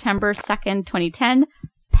on September 2nd, 2010,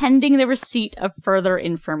 pending the receipt of further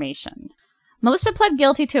information. Melissa pled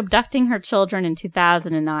guilty to abducting her children in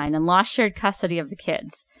 2009 and lost shared custody of the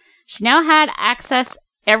kids. She now had access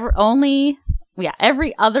every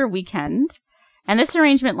other weekend, and this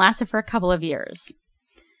arrangement lasted for a couple of years.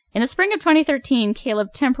 In the spring of 2013,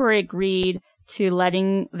 Caleb temporarily agreed to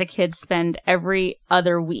letting the kids spend every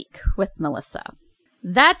other week with Melissa.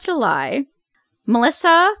 That July,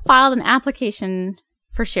 Melissa filed an application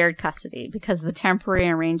for shared custody because the temporary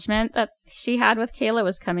arrangement that she had with Caleb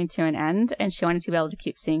was coming to an end, and she wanted to be able to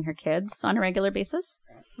keep seeing her kids on a regular basis.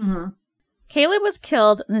 Mm-hmm. Caleb was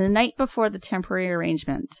killed the night before the temporary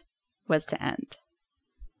arrangement was to end.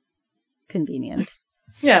 Convenient.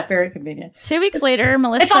 Yeah, very convenient. 2 weeks later,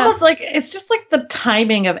 Melissa... It's almost like, it's just like the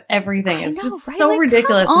timing of everything. It's just right? so like,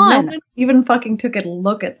 ridiculous. Come on. And no one even fucking took a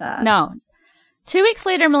look at that. No. 2 weeks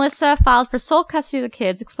later, Melissa filed for sole custody of the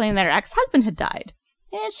kids, explaining that her ex-husband had died.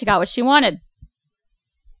 And she got what she wanted.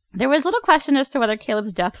 There was little question as to whether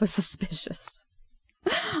Caleb's death was suspicious.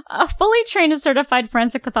 A fully trained and certified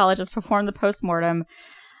forensic pathologist performed the post-mortem,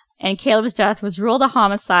 and Caleb's death was ruled a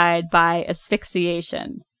homicide by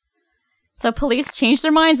asphyxiation. So police changed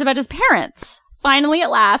their minds about his parents. Finally, at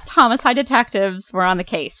last, homicide detectives were on the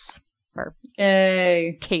case. Or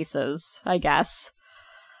cases, I guess.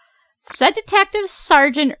 Said Detective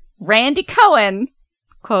Sergeant Randy Cohen,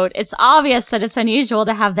 quote, "It's obvious that it's unusual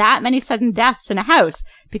to have that many sudden deaths in a house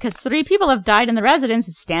because 3 people have died in the residence.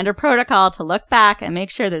 It's standard protocol to look back and make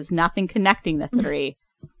sure there's nothing connecting the 3.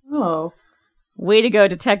 Oh. Way to go,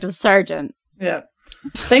 Detective Sergeant. Yeah.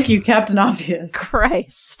 Thank you, Captain Obvious.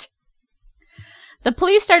 Christ. The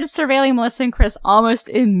police started surveilling Melissa and Chris almost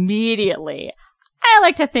immediately. I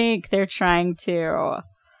like to think they're trying to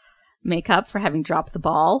make up for having dropped the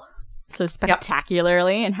ball so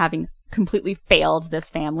spectacularly and having completely failed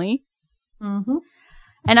this family. Mm-hmm.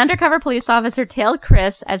 An undercover police officer tailed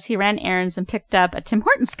Chris as he ran errands and picked up a Tim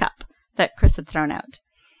Hortons cup that Chris had thrown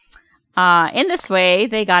out. In this way,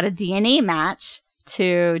 they got a DNA match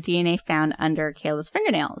to DNA found under Caleb's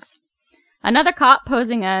fingernails. Another cop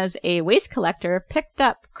posing as a waste collector picked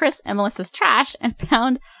up Chris and Melissa's trash and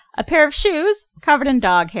found a pair of shoes covered in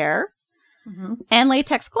dog hair and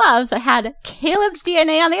latex gloves that had Caleb's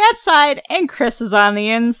DNA on the outside and Chris's on the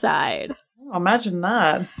inside. Oh, imagine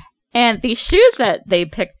that. And these shoes that they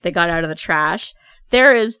got out of the trash,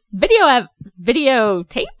 there is videotape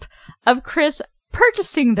of Chris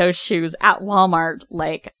purchasing those shoes at Walmart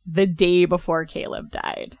like the day before Caleb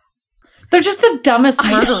died. They're just the dumbest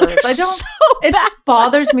murderers. I don't. So it just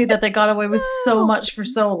bothers me that they got away with so much for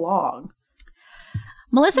so long.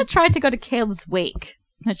 Melissa tried to go to Caleb's wake,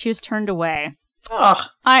 but she was turned away. Oh,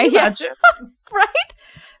 imagine. Right?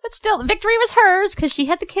 But still, victory was hers because she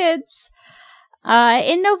had the kids.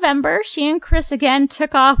 In November, she and Chris again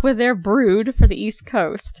took off with their brood for the East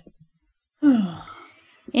Coast.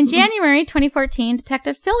 In January 2014,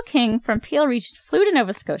 Detective Phil King from Peel Region flew to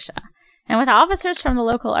Nova Scotia, and with officers from the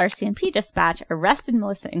local RCMP dispatch, arrested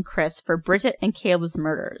Melissa and Chris for Bridget and Caleb's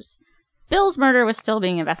murders. Bill's murder was still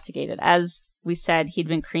being investigated. As we said, he'd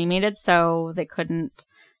been cremated, so they couldn't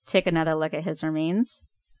take another look at his remains.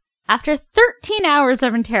 After 13 hours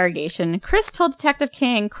of interrogation, Chris told Detective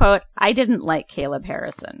King, quote, "I didn't like Caleb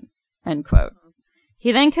Harrison," end quote.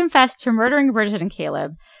 He then confessed to murdering Bridget and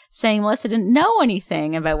Caleb, saying Melissa didn't know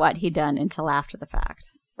anything about what he'd done until after the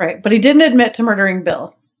fact. Right, but he didn't admit to murdering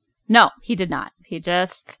Bill. No, he did not. He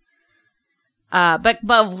just, but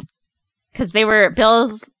because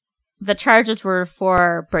the charges were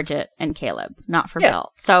for Bridget and Caleb, not for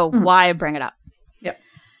Bill. So why bring it up? Yep.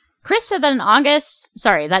 Chris said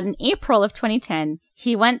that in April of 2010,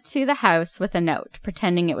 he went to the house with a note,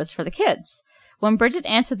 pretending it was for the kids. When Bridget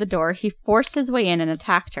answered the door, he forced his way in and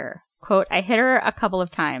attacked her. Quote, "I hit her a couple of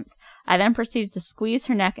times. I then proceeded to squeeze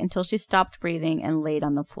her neck until she stopped breathing and laid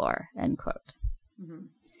on the floor," end quote. Mm-hmm.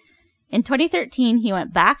 In 2013, he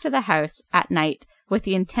went back to the house at night with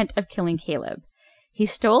the intent of killing Caleb. he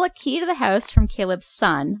stole a key to the house from Caleb's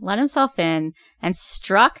son, let himself in, and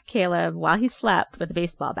struck Caleb while he slept with a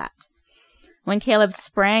baseball bat. When Caleb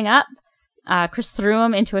sprang up, Chris threw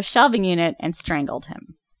him into a shelving unit and strangled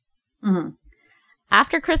him. Mm-hmm.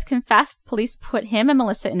 After Chris confessed, police put him and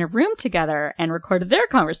Melissa in a room together and recorded their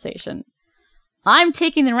conversation. "I'm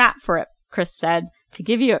taking the rap for it," Chris said, "to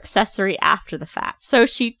give you accessory after the fact." So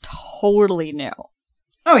she totally knew.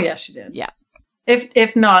 Oh, yeah, she did. Yeah.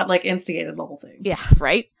 If not, like, instigated the whole thing. Yeah,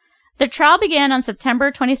 right? The trial began on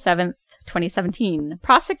September 27th, 2017.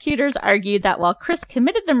 Prosecutors argued that while Chris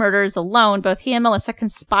committed the murders alone, both he and Melissa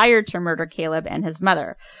conspired to murder Caleb and his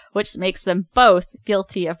mother, which makes them both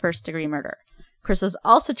guilty of first-degree murder. Chris was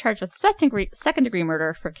also charged with second-degree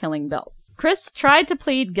murder for killing Bill. Chris tried to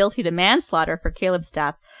plead guilty to manslaughter for Caleb's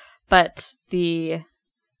death, but the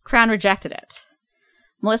Crown rejected it.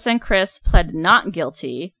 Melissa and Chris pled not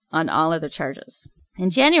guilty on all other charges. In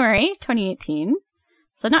January 2018,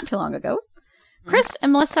 so not too long ago, Chris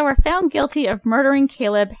and Melissa were found guilty of murdering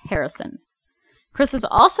Caleb Harrison. Chris was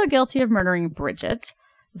also guilty of murdering Bridget.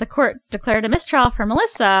 The court declared a mistrial for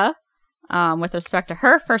Melissa with respect to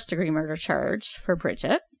her first-degree murder charge for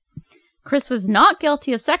Bridget. Chris was not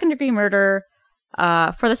guilty of second-degree murder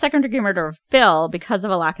for the second-degree murder of Bill because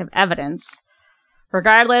of a lack of evidence.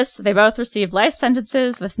 Regardless, they both received life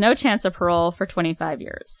sentences with no chance of parole for 25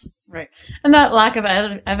 years. Right. And that lack of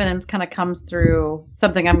evidence kind of comes through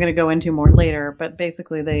something I'm going to go into more later, but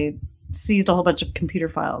basically they seized a whole bunch of computer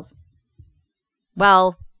files.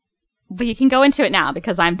 Well, you can go into it now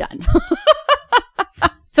because I'm done.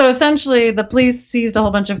 So essentially, the police seized a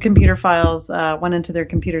whole bunch of computer files, went into their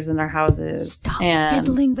computers in their houses. Stop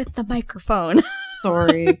fiddling with the microphone.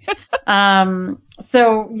 Sorry. So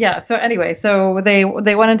they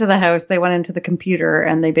went into the house, they went into the computer,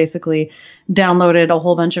 and they basically downloaded a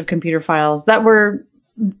whole bunch of computer files that were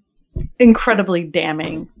incredibly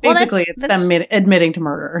damning. Basically, it's them admitting to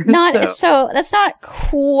murder. So that's not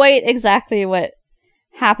quite exactly what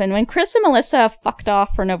happened. When Chris and Melissa fucked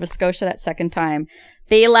off for Nova Scotia that second time,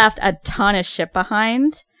 they left a ton of shit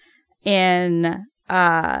behind in,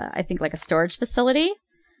 I think, like a storage facility.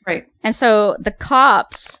 Right. And so the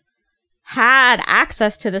cops had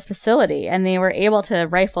access to this facility and they were able to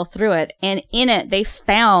rifle through it. And in it, they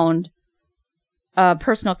found a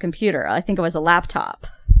personal computer. I think it was a laptop.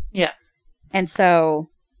 Yeah. And so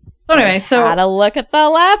anyway, had a look at the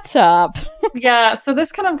laptop. Yeah. So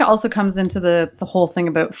this kind of also comes into the whole thing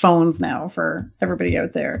about phones now for everybody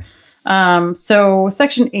out there. So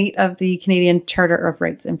Section 8 of the Canadian Charter of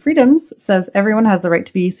Rights and Freedoms says everyone has the right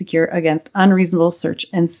to be secure against unreasonable search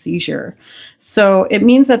and seizure. So it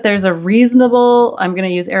means that there's a reasonable, I'm going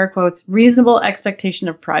to use air quotes, reasonable expectation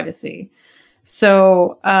of privacy.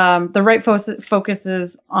 So the right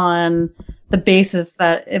focuses on the basis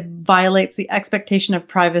that it violates the expectation of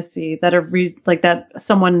privacy that that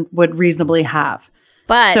someone would reasonably have.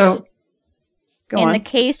 But so, in the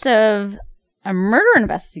case of a murder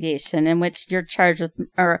investigation in which you're charged with,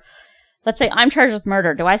 or let's say I'm charged with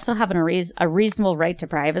murder, do I still have a reasonable right to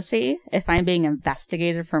privacy if I'm being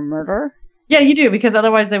investigated for murder? Yeah, you do, because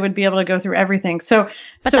otherwise they would be able to go through everything. But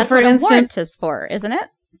that's for what instance, a warrant is for, isn't it?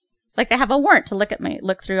 Like they have a warrant to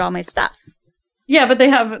look through all my stuff. Yeah, but they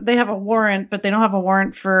have a warrant, but they don't have a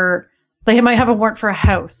warrant for. They might have a warrant for a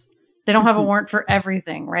house. They don't have a warrant for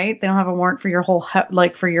everything, right? They don't have a warrant for your whole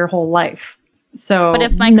for your whole life. So, but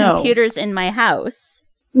if my computer's in my house,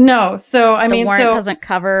 no. So the warrant doesn't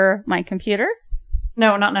cover my computer.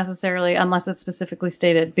 No, not necessarily, unless it's specifically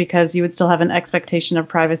stated, because you would still have an expectation of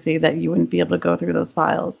privacy that you wouldn't be able to go through those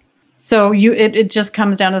files. So it just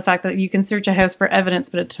comes down to the fact that you can search a house for evidence,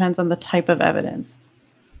 but it depends on the type of evidence.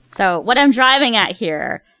 So what I'm driving at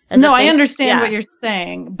here is I understand what you're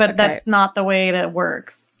saying, but that's not the way that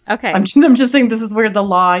works. Okay. I'm just saying this is where the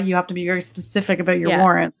law, you have to be very specific about your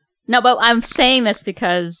warrants. No, but I'm saying this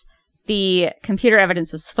because the computer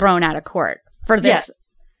evidence was thrown out of court for this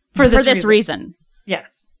reason.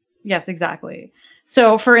 Yes. Yes, exactly.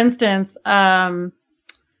 So, for instance, garbage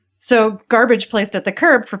placed at the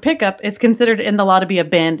curb for pickup is considered in the law to be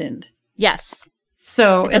abandoned. Yes.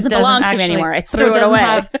 So it doesn't belong to me anymore. I threw it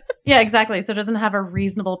away. Yeah, exactly. So it doesn't have a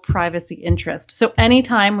reasonable privacy interest. So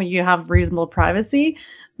anytime when you have reasonable privacy,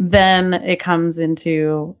 then it comes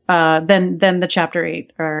into then the Chapter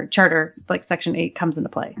 8 or Charter, like Section 8, comes into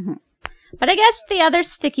play. Mm-hmm. But I guess the other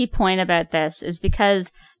sticky point about this is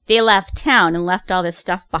because they left town and left all this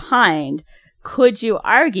stuff behind. Could you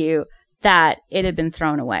argue that it had been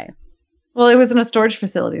thrown away? Well, it was in a storage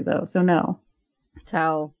facility, though, so no.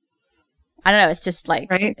 So, I don't know. It's just like,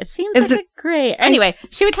 right? It seems like a gray. Anyway,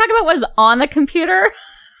 should we talk about what was on the computer?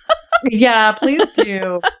 Yeah, please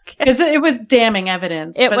do. Because it was damning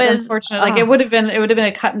evidence. It was unfortunate. Like it would have been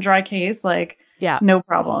a cut and dry case. Like no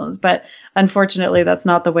problems. But unfortunately, that's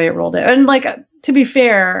not the way it rolled out. And like to be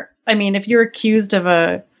fair, I mean, if you're accused of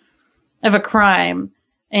a crime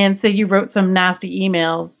and say you wrote some nasty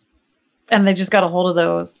emails and they just got a hold of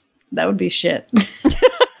those, that would be shit.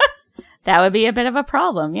 That would be a bit of a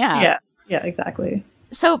problem. Yeah. Yeah, exactly.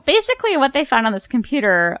 So basically what they found on this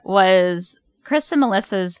computer was Chris and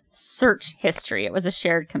Melissa's search history. It was a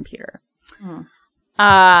shared computer.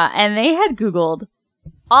 And they had Googled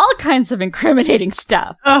all kinds of incriminating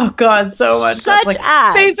stuff. Oh, God, so much. Such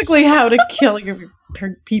as... basically how to kill your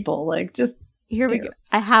people. Like, just... Here we go.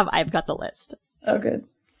 I've got the list. Oh, good.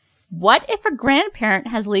 What if a grandparent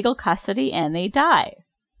has legal custody and they die?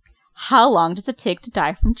 How long does it take to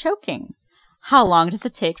die from choking? How long does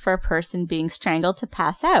it take for a person being strangled to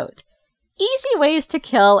pass out? Easy ways to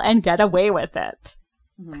kill and get away with it.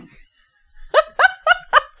 Mm-hmm.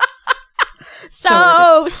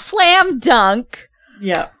 So slam dunk.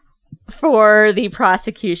 Yeah. For the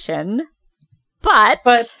prosecution,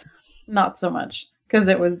 but not so much because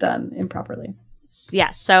it was done improperly.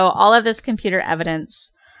 Yes. So all of this computer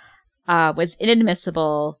evidence was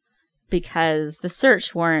inadmissible because the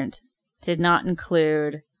search warrant did not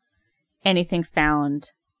include anything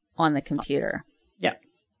found on the computer. Yeah.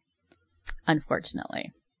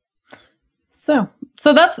 Unfortunately. So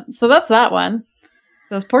that's that one.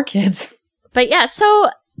 Those poor kids. But yeah, so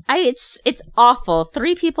it's awful.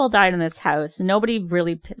 3 people died in this house. Nobody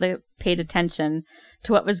really paid attention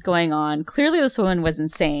to what was going on. Clearly this woman was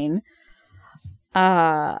insane.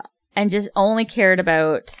 And just only cared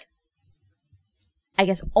about, I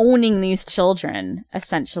guess, owning these children,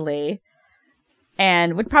 essentially.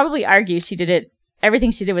 And would probably argue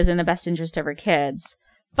everything she did was in the best interest of her kids.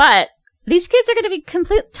 But these kids are going to be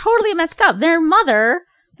totally messed up. Their mother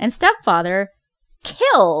and stepfather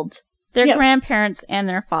killed their grandparents and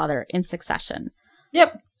their father in succession.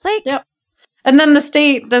 Yep. And then the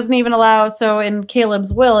state doesn't even allow, so in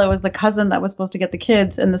Caleb's will, it was the cousin that was supposed to get the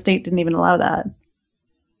kids, and the state didn't even allow that.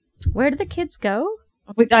 Where did the kids go?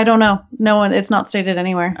 I don't know. No one, it's not stated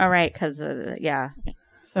anywhere. All right, because,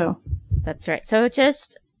 So. That's right. So it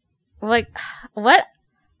just, like, what?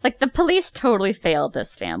 Like, the police totally failed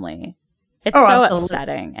this family. It's so absolutely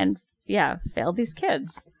upsetting. And, failed these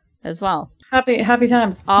kids as well. Happy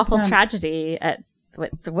times. Awful tragedy at,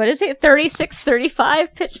 what is it?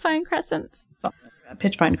 3635 Pitchpine Crescent?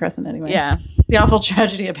 Pitchpine Crescent, anyway. Yeah. The awful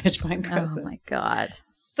tragedy of Pitchpine Crescent. Oh, my God.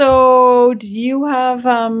 So, do you have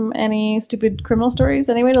any stupid criminal stories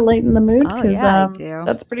anyway to lighten the mood? Oh, yeah, I do.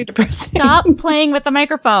 That's pretty depressing. Stop playing with the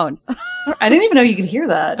microphone. I didn't even know you could hear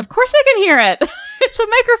that. Of course I can hear it. It's a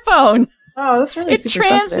microphone. Oh, that's really It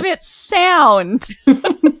transmits sound.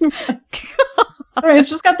 Sorry, it's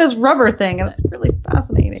just got this rubber thing, and it's really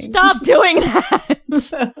fascinating. Stop doing that.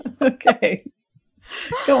 Okay.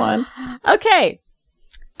 Go on. Okay.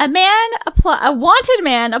 A wanted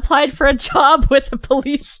man applied for a job with a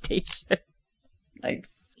police station.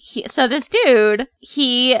 Nice. So this dude,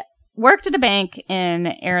 he worked at a bank in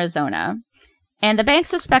Arizona, and the bank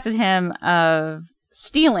suspected him of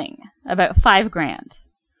stealing about $5,000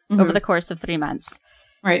 over the course of 3 months.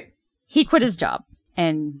 Right. He quit his job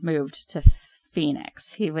and moved to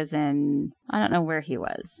Phoenix. He was in, I don't know where he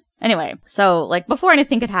was. Anyway, so like before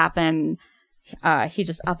anything could happen, he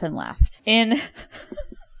just up and left.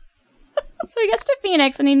 So he gets to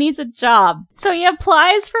Phoenix and he needs a job. So he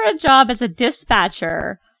applies for a job as a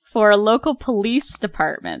dispatcher for a local police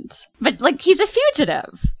department. But like he's a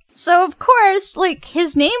fugitive. So of course, like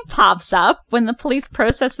his name pops up when the police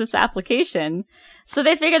process this application. So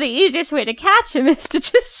they figure the easiest way to catch him is to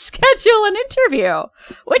just schedule an interview,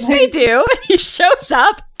 which they do. And he shows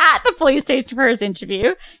up at the police station for his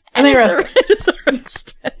interview and is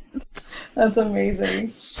arrested. That's amazing.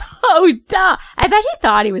 So dumb. I bet he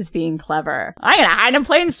thought he was being clever. I'm going to hide in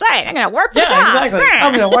plain sight. I'm going to work for the cops. Exactly.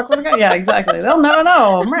 I'm going to work for the cops. Yeah, exactly. They'll never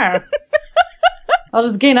know. I'll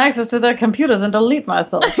just gain access to their computers and delete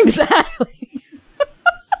myself. Exactly.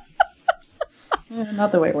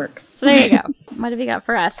 Not the way it works. So there you go. What have you got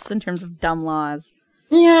for us in terms of dumb laws?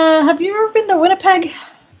 Yeah. Have you ever been to Winnipeg?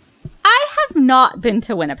 I have not been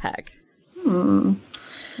to Winnipeg.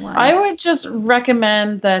 I would just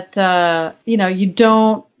recommend that, you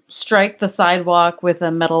don't strike the sidewalk with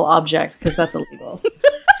a metal object because that's illegal.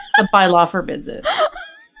 The bylaw forbids it.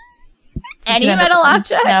 So any metal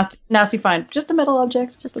object? Nasty fine. Just a metal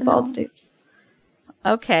object. That's all it states.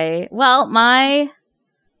 Okay. Well, I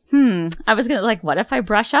was going to what if I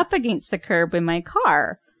brush up against the curb in my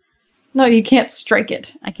car? No, you can't strike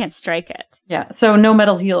it. I can't strike it. Yeah. So no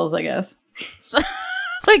metal heels, I guess.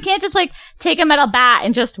 So he can't just like take a metal bat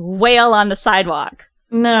and just wail on the sidewalk.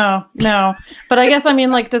 No. But I guess, I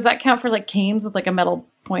mean, like, does that count for like canes with like a metal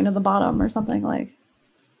point at the bottom or something? Like,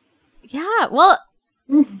 yeah, well,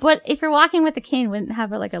 but if you're walking with a cane, wouldn't it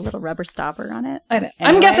have like a little rubber stopper on it? I know.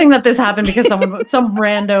 Anyway. I'm guessing that this happened because some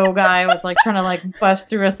rando guy was like trying to like bust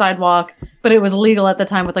through a sidewalk, but it was legal at the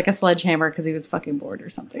time with like a sledgehammer because he was fucking bored or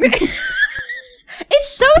something. It's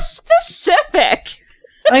so specific.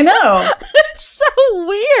 I know. It's so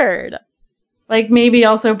weird. Like, maybe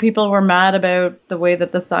also people were mad about the way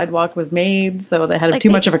that the sidewalk was made, so they had like too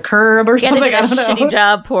much of a curb or something. They did I don't know. shitty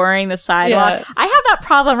job pouring the sidewalk. Yeah. I have that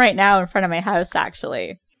problem right now in front of my house,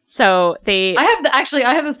 actually. So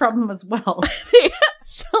I have this problem as well.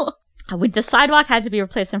 So the sidewalk had to be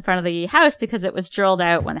replaced in front of the house because it was drilled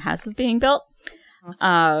out when the house was being built.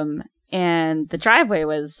 And the driveway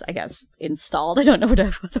was, I guess, installed. I don't know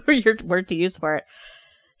what your word to use for it.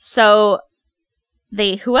 So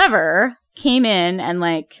whoever came in and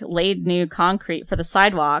like laid new concrete for the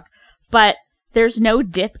sidewalk, but there's no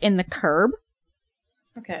dip in the curb.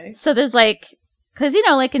 Okay. So there's like, because you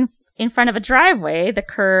know, like in front of a driveway, the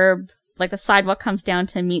curb, like the sidewalk comes down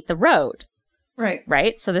to meet the road.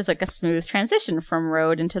 Right. So there's like a smooth transition from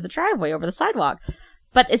road into the driveway over the sidewalk.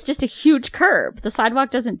 But it's just a huge curb. The sidewalk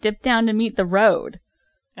doesn't dip down to meet the road.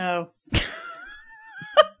 Oh.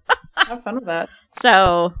 Have fun with that.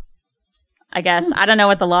 So I guess, I don't know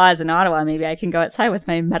what the law is in Ottawa. Maybe I can go outside with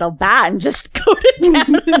my metal bat and just go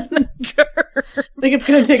down the curb. I think it's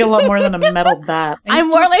going to take a lot more than a metal bat. I'm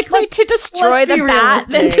more likely to destroy the bat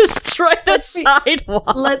than destroy the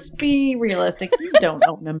sidewalk. Let's be realistic. You don't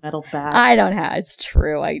own a metal bat. I don't have. It's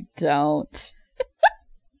true. I don't.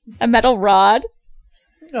 A metal rod?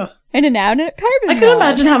 Ugh. And a carbon I can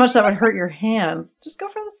imagine how much that would hurt your hands. Just go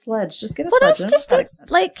for the sledge. Just get a sledge. Well, that's just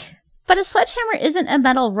but a sledgehammer isn't a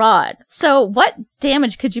metal rod. So what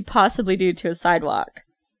damage could you possibly do to a sidewalk?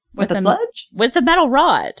 With a sledge? With a metal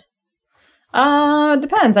rod.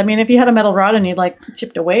 Depends. I mean, if you had a metal rod and you like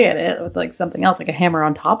chipped away at it with like something else, like a hammer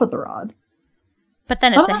on top of the rod. But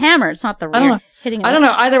then it's a hammer. It's not the rear hitting it. I don't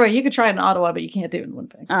know. Either way, you could try it in Ottawa, but you can't do it in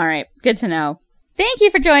Winnipeg. All right. Good to know. Thank you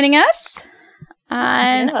for joining us.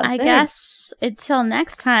 And I guess until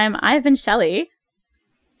next time, I've been Shelley.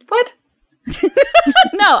 What?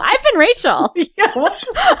 No, I've been Rachel. Yeah, what?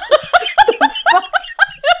 I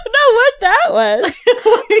don't know what that was.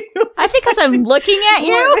 I think because I'm looking at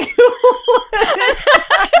you.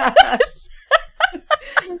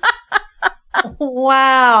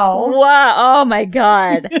 Wow. Oh my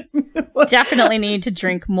God. Definitely need to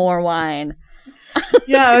drink more wine.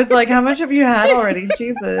 Yeah, I was like, how much have you had already?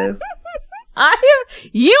 Jesus.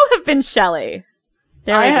 You have been Shelley.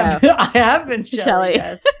 There we go. I have been Shelley.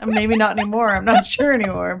 Yes. Maybe not anymore. I'm not sure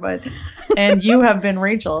anymore. And you have been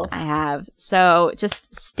Rachel. I have. So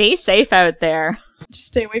just stay safe out there. Just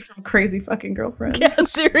stay away from crazy fucking girlfriends. Yeah,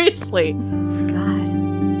 seriously. God.